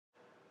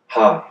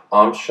Hi,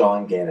 I'm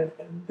Sean Gannon,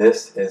 and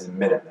this is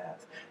Minute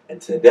Math.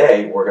 And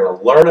today we're going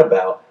to learn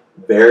about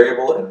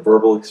variable and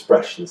verbal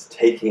expressions,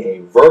 taking a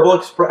verbal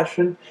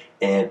expression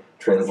and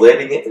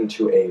translating it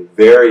into a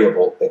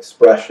variable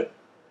expression.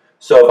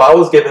 So if I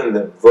was given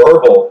the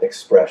verbal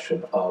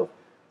expression of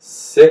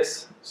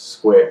 6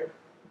 squared,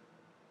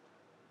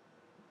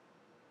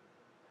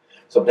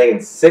 so I'm taking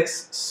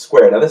 6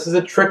 squared. Now this is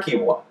a tricky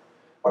one.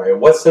 All right,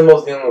 what symbol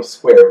is dealing with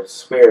squared?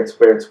 Squared,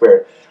 squared,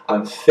 squared.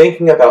 I'm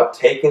thinking about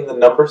taking the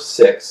number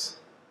 6,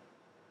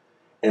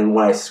 and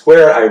when I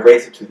square it, I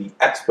raise it to the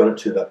exponent,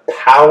 to the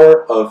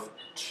power of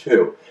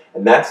 2.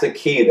 And that's the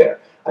key there.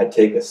 I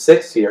take a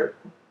 6 here,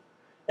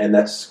 and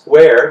that's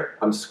squared.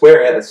 I'm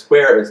squaring it. That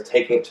square is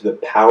taking it to the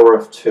power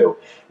of 2.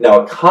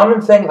 Now, a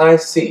common thing I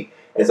see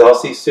is I'll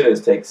see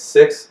students take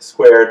 6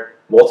 squared,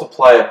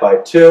 multiply it by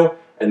 2,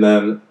 and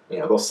then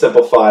they'll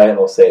simplify it and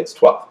they'll say it's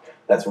 12.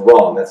 That's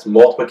wrong. That's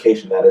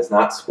multiplication. That is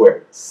not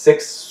squared.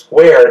 6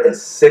 squared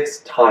is 6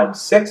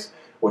 times 6,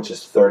 which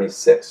is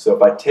 36. So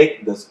if I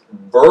take this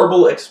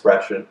verbal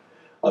expression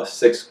of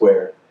 6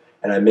 squared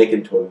and I make it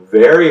into a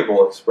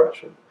variable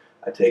expression,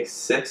 I take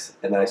 6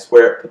 and then I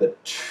square it, put the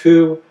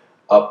 2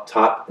 up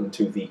top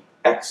into the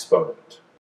exponent.